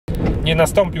nie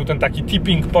nastąpił ten taki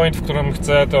tipping point, w którym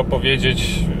chcę to powiedzieć,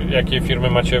 jakie firmy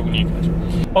macie unikać.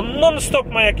 On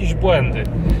non-stop ma jakieś błędy.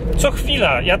 Co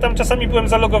chwila, ja tam czasami byłem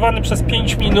zalogowany przez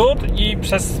 5 minut i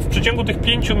w przeciągu tych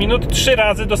 5 minut 3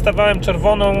 razy dostawałem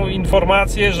czerwoną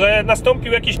informację, że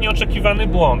nastąpił jakiś nieoczekiwany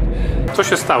błąd. Co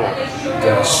się stało?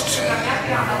 Deszcz.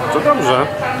 To dobrze.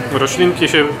 Roślinki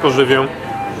się pożywią.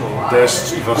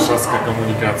 Deszcz i warszawska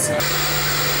komunikacja.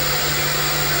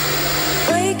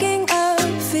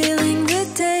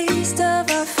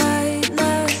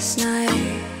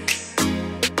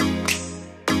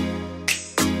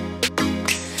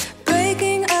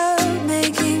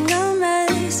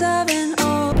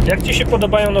 Jak Ci się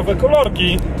podobają nowe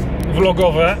kolorki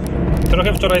vlogowe?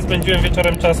 Trochę wczoraj spędziłem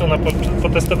wieczorem czasu na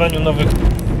potestowaniu nowych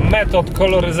metod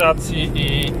koloryzacji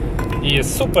i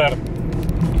jest super.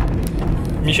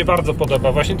 Mi się bardzo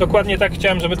podoba. Właśnie dokładnie tak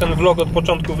chciałem, żeby ten vlog od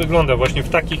początku wyglądał. Właśnie w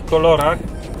takich kolorach,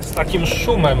 z takim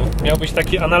szumem. Miał być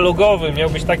taki analogowy, miał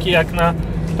być taki jak na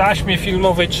taśmie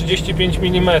filmowej 35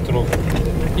 mm.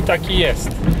 I taki jest.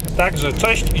 Także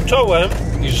cześć i czołem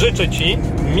i życzę Ci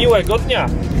miłego dnia.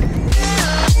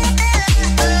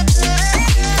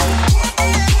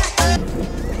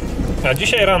 A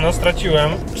dzisiaj rano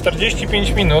straciłem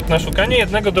 45 minut na szukanie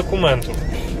jednego dokumentu.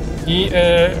 I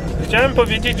chciałem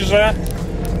powiedzieć, że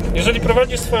jeżeli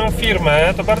prowadzisz swoją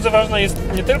firmę, to bardzo ważne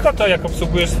jest nie tylko to, jak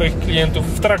obsługujesz swoich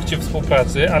klientów w trakcie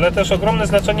współpracy, ale też ogromne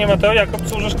znaczenie ma to, jak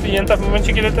obsłużysz klienta w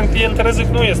momencie, kiedy ten klient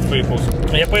rezygnuje z Twoich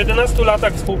usług. Ja po 11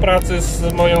 latach współpracy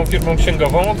z moją firmą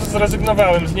księgową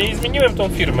zrezygnowałem z niej i zmieniłem tą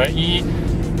firmę. I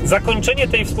zakończenie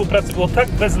tej współpracy było tak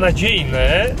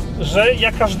beznadziejne, że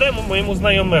ja każdemu mojemu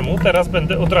znajomemu teraz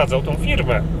będę odradzał tą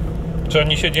firmę. Czy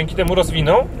oni się dzięki temu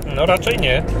rozwiną? No raczej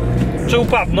nie. Czy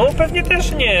upadną? Pewnie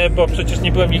też nie, bo przecież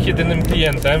nie byłem ich jedynym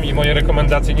klientem i moje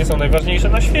rekomendacje nie są najważniejsze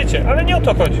na świecie. Ale nie o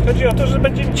to chodzi. Chodzi o to, że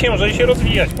będzie ciężej się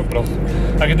rozwijać po prostu.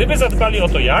 A gdyby zadbali o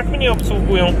to, jak mnie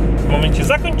obsługują w momencie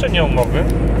zakończenia umowy,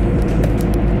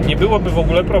 nie byłoby w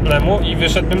ogóle problemu i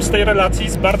wyszedłbym z tej relacji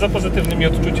z bardzo pozytywnymi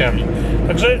odczuciami.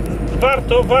 Także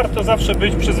warto zawsze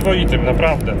być przyzwoitym,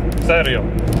 naprawdę, serio.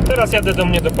 Teraz jadę do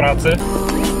mnie do pracy.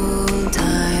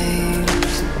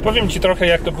 Powiem Ci trochę,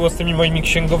 jak to było z tymi moimi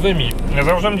księgowymi. Ja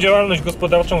założyłem działalność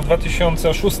gospodarczą w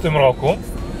 2006 roku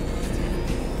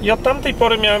i od tamtej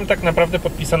pory miałem tak naprawdę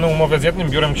podpisaną umowę z jednym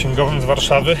biurem księgowym z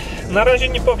Warszawy. Na razie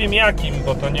nie powiem jakim,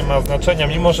 bo to nie ma znaczenia,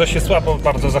 mimo że się słabo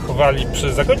bardzo zachowali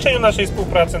przy zakończeniu naszej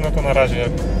współpracy, no to na razie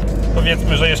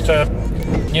powiedzmy, że jeszcze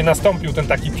nie nastąpił ten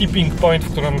taki tipping point,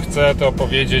 w którym chcę to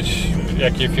powiedzieć,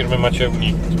 jakie firmy macie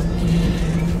unikać.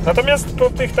 Natomiast po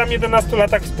tych tam 11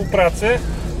 latach współpracy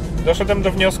doszedłem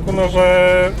do wniosku, no,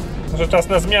 że czas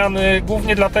na zmiany,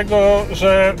 głównie dlatego,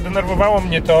 że denerwowało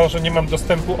mnie to, że nie mam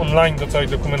dostępu online do całej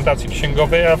dokumentacji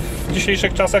księgowej, a w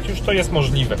dzisiejszych czasach już to jest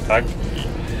możliwe, tak?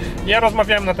 I ja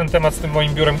rozmawiałem na ten temat z tym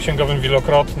moim biurem księgowym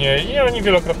wielokrotnie i oni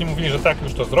wielokrotnie mówili, że tak,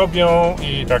 już to zrobią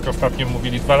i tak ostatnio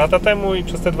mówili 2 lata temu i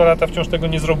przez te 2 lata wciąż tego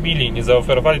nie zrobili, nie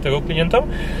zaoferowali tego klientom,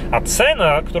 a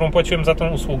cena, którą płaciłem za tą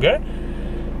usługę,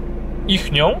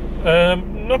 ichnią,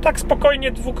 no tak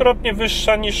spokojnie dwukrotnie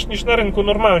wyższa niż na rynku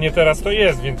normalnie teraz to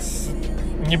jest, więc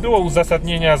nie było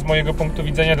uzasadnienia z mojego punktu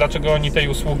widzenia, dlaczego oni tej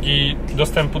usługi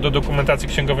dostępu do dokumentacji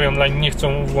księgowej online nie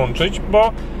chcą włączyć,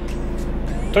 bo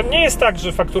to nie jest tak,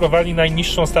 że fakturowali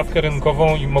najniższą stawkę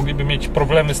rynkową i mogliby mieć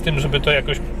problemy z tym, żeby to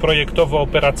jakoś projektowo,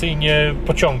 operacyjnie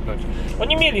pociągnąć.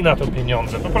 Oni mieli na to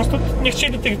pieniądze, po prostu nie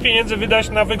chcieli tych pieniędzy wydać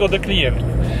na wygodę klientów.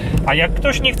 A jak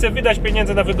ktoś nie chce wydać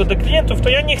pieniędzy na wygodę klientów, to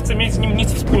ja nie chcę mieć z nim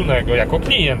nic wspólnego jako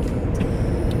klient.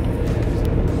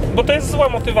 Bo to jest zła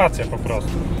motywacja po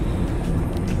prostu.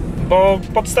 Bo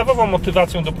podstawową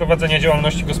motywacją do prowadzenia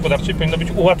działalności gospodarczej powinno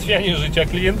być ułatwianie życia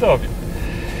klientowi.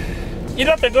 I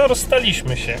dlatego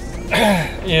rozstaliśmy się.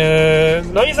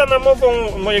 No i za namową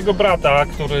mojego brata,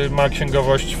 który ma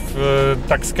księgowość w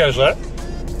TAXCARE,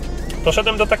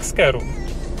 poszedłem do TAXCARE'u.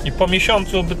 I po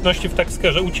miesiącu bytności w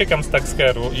TAXCARE uciekam z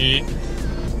TAXCARE'u i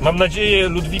mam nadzieję,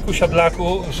 Ludwiku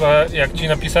Siadlaku, że jak Ci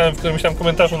napisałem w którymś tam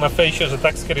komentarzu na fejsie, że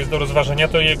TAXCARE jest do rozważenia,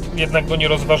 to jednak go nie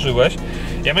rozważyłeś.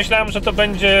 Ja myślałem, że to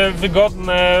będzie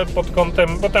wygodne pod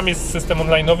kątem, bo tam jest system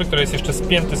online'owy, który jest jeszcze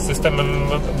spięty z systemem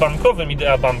bankowym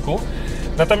Idea Banku.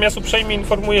 Natomiast uprzejmie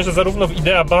informuję, że zarówno w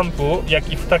Idea Banku,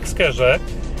 jak i w TAXCARE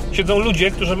siedzą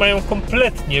ludzie, którzy mają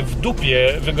kompletnie w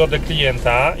dupie wygodę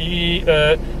klienta i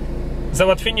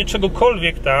załatwienie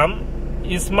czegokolwiek tam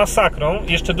jest masakrą.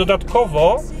 Jeszcze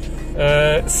dodatkowo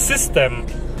system,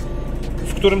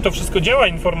 w którym to wszystko działa,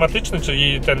 informatyczny,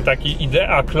 czyli ten taki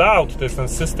Idea Cloud, to jest ten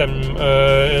system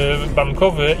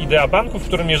bankowy Idea Banku, w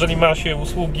którym jeżeli ma się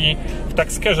usługi w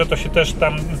TAXCARE, to się też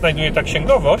tam znajduje ta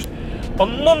księgowość,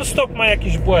 on non-stop ma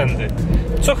jakieś błędy.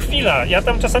 co chwila. Ja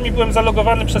tam czasami byłem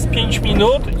zalogowany przez 5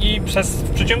 minut i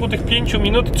w przeciągu tych 5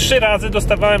 minut 3 razy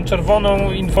dostawałem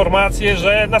czerwoną informację,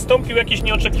 że nastąpił jakiś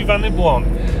nieoczekiwany błąd.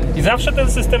 I zawsze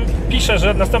ten system pisze,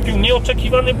 że nastąpił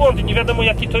nieoczekiwany błąd i nie wiadomo,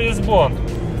 jaki to jest błąd.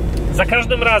 Za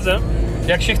każdym razem,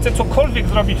 jak się chce cokolwiek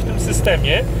zrobić w tym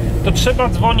systemie, to trzeba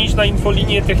dzwonić na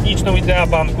infolinię techniczną Idea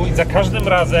Banku i za każdym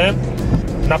razem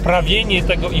naprawienie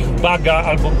tego ich buga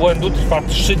albo błędu trwa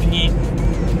 3 dni.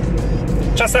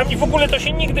 Czasami w ogóle to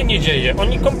się nigdy nie dzieje.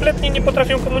 Oni kompletnie nie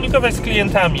potrafią komunikować z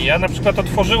klientami. Ja na przykład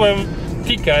otworzyłem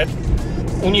ticket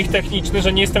u nich techniczny,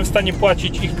 że nie jestem w stanie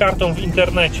płacić ich kartą w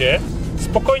internecie.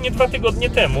 Spokojnie 2 tygodnie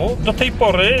temu, do tej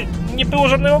pory nie było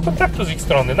żadnego kontaktu z ich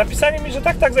strony. Napisali mi, że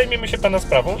tak, zajmiemy się pana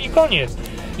sprawą i koniec.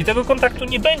 I tego kontaktu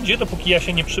nie będzie, dopóki ja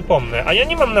się nie przypomnę. A ja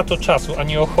nie mam na to czasu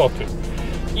ani ochoty.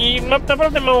 I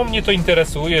naprawdę mało mnie to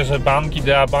interesuje, że bank,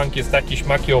 Idea Bank jest taki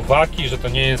śmaki owaki, że to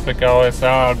nie jest PKO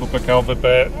SA albo PKO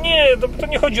BP. Nie, to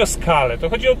nie chodzi o skalę, to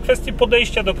chodzi o kwestię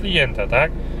podejścia do klienta,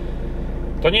 tak?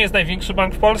 To nie jest największy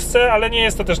bank w Polsce, ale nie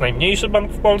jest to też najmniejszy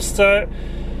bank w Polsce.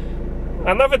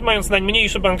 A nawet mając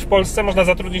najmniejszy bank w Polsce, można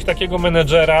zatrudnić takiego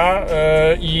menedżera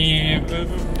i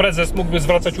prezes mógłby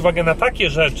zwracać uwagę na takie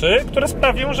rzeczy, które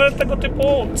sprawią, że tego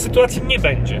typu sytuacji nie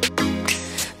będzie.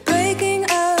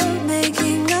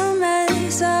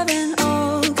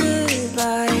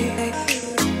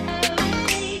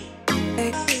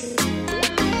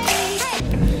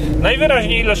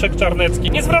 Najwyraźniej Leszek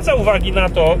Czarnecki nie zwraca uwagi na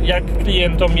to, jak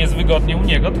klientom jest wygodnie u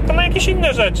niego, tylko na jakieś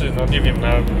inne rzeczy, no nie wiem,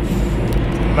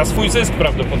 na swój zysk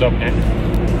prawdopodobnie.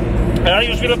 Ja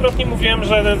już wielokrotnie mówiłem,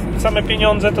 że same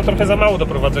pieniądze to trochę za mało do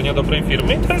prowadzenia dobrej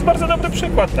firmy i to jest bardzo dobry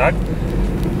przykład, tak?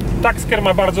 TAXCARE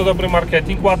ma bardzo dobry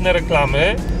marketing, ładne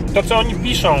reklamy. To, co oni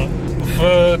piszą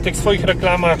w tych swoich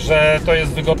reklamach, że to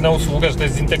jest wygodna usługa, że to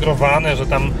jest zintegrowane, że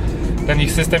tam ten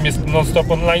ich system jest non-stop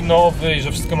online'owy i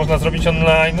że wszystko można zrobić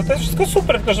online, no to jest wszystko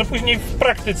super, tylko że później w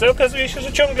praktyce okazuje się,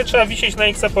 że ciągle trzeba wisieć na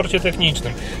ich supporcie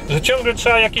technicznym, że ciągle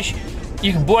trzeba jakieś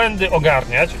ich błędy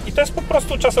ogarniać i to jest po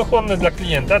prostu czasochłonne dla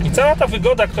klienta i cała ta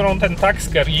wygoda, którą ten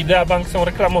TAXCARE i Idea Bank są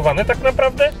reklamowane, tak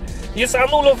naprawdę jest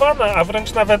anulowana, a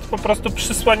wręcz nawet po prostu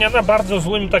przysłaniana bardzo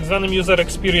złym tak zwanym user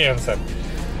experience'em.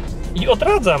 I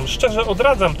szczerze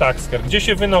odradzam TAXCARE. Gdzie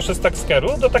się wynoszę z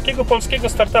TAXCARE'u? Do takiego polskiego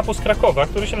startupu z Krakowa,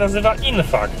 który się nazywa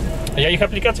INFAKT. Ja ich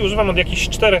aplikacji używam od jakichś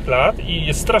 4 lat i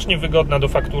jest strasznie wygodna do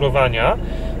fakturowania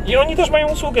i oni też mają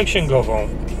usługę księgową,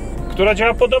 która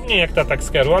działa podobnie jak ta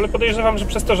TAXCARE'u, ale podejrzewam, że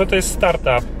przez to, że to jest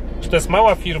startup, że to jest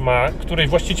mała firma, której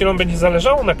właścicielom będzie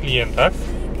zależało na klientach,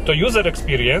 to user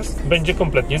experience będzie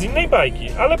kompletnie z innej bajki,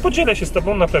 ale podzielę się z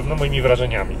Tobą na pewno moimi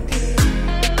wrażeniami.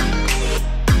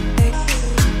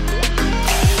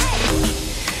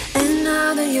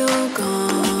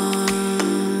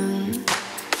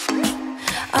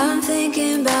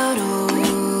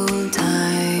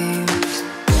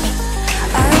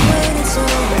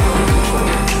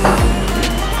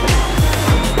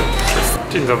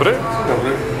 Dzień dobry. Dzień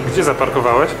dobry. Gdzie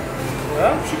zaparkowałeś?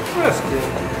 Przy Kreskie.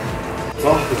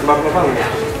 Co? Zmarnowany.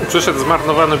 Przyszedł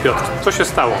zmarnowany Piotr. Co się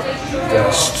stało?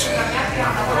 Deszcz.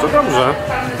 To dobrze.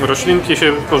 Roślinki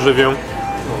się pożywią.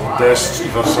 Deszcz i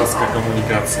warszawska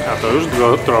komunikacja. A to już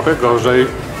trochę gorzej.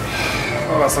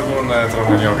 Oraz ogólne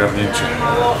trochę nieogarnięcie.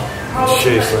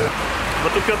 Dzisiejsze. Bo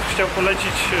tu Piotr chciał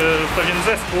polecić pewien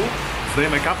zespół.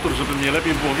 Zdajemy kaptur, żeby mnie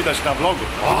lepiej było widać na vlogu.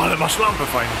 O, ale masz lampę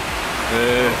fajną.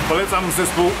 Polecam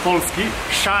zespół polski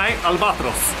Shy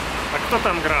Albatros. A kto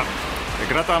tam gra?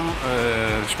 Gra tam,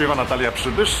 śpiewa Natalia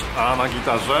Przybysz, a na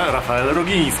gitarze Rafael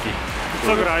Rogiński.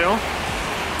 Co grają?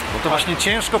 No to właśnie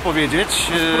ciężko powiedzieć.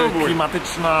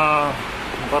 Klimatyczna,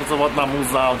 bardzo ładna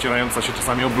muza, ocierająca się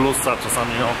czasami o bluesa,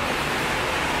 czasami o...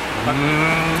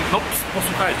 No,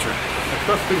 posłuchajcie.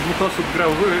 Kto z tych 2 osób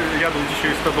jadł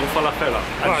dzisiaj z tobą falafela?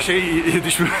 A dzisiaj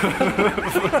jedliśmy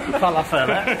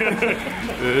falafele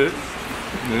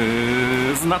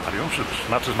z Natalią Przybysz.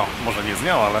 Znaczy, no, może nie z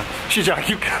nią, ale siedziała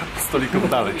kilka stolików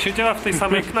dalej. Siedziała w tej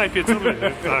samej knajpie co my.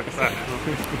 Tak.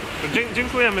 No.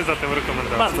 Dziękujemy za tę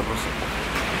rekomendację. Bardzo proszę.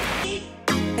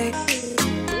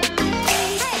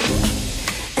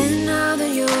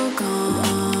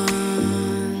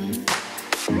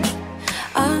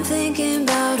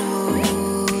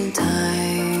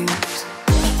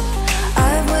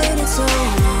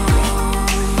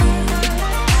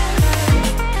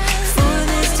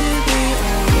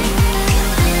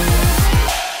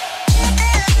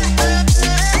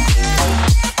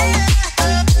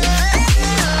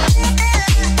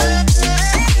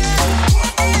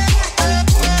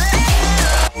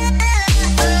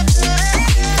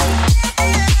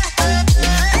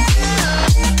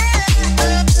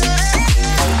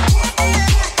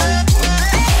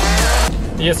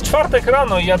 czwartek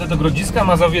rano i jadę do Grodziska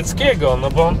Mazowieckiego, no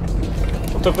bo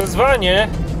to wezwanie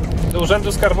do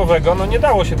Urzędu Skarbowego, no nie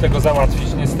dało się tego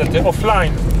załatwić niestety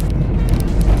offline.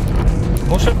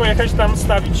 Muszę pojechać tam,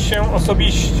 stawić się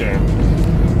osobiście.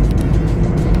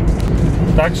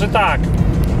 Także tak,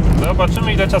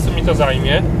 zobaczymy, ile czasu mi to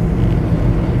zajmie.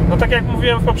 No tak jak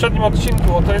mówiłem w poprzednim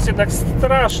odcinku, to jest jednak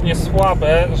strasznie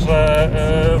słabe, że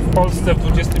w Polsce w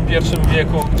XXI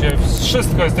wieku, gdzie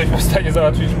wszystko jesteśmy w stanie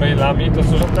załatwić mailami, to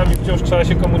z urzędami wciąż trzeba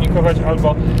się komunikować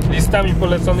albo listami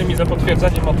poleconymi za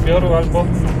potwierdzeniem odbioru, albo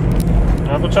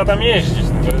trzeba tam jeździć.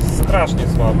 To jest strasznie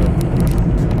słabe.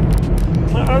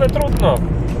 No ale trudno.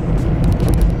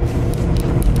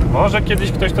 Może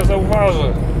kiedyś ktoś to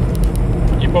zauważy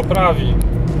i poprawi.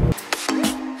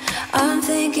 I'm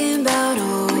thinking about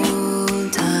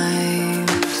old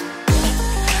times.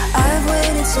 I've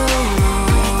waited so long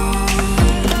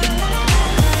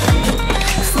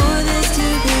for this to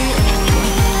be over.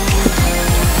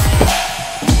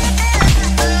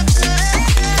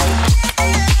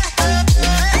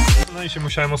 No i się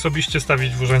musiałem osobiście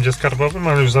stawić w urzędzie skarbowym,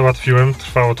 ale już załatwiłem.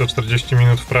 Trwało to 40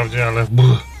 minut wprawdzie, ale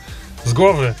z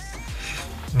głowy.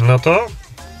 No to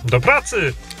do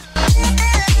pracy!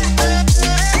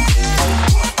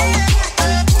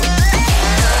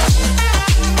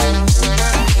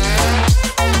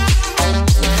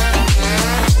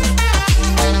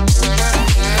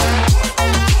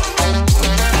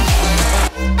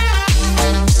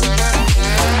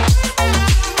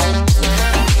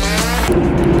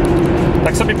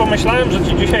 Tak sobie pomyślałem, że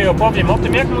Ci dzisiaj opowiem o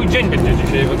tym, jak mój dzień będzie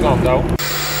dzisiaj wyglądał.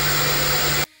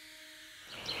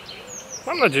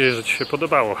 Mam nadzieję, że Ci się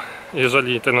podobało.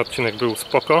 Jeżeli ten odcinek był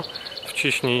spoko,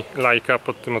 wciśnij lajka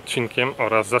pod tym odcinkiem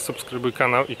oraz zasubskrybuj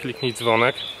kanał i kliknij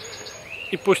dzwonek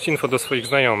i puść info do swoich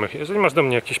znajomych. Jeżeli masz do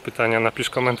mnie jakieś pytania, napisz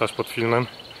komentarz pod filmem,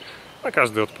 na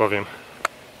każdy odpowiem.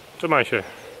 Trzymaj się.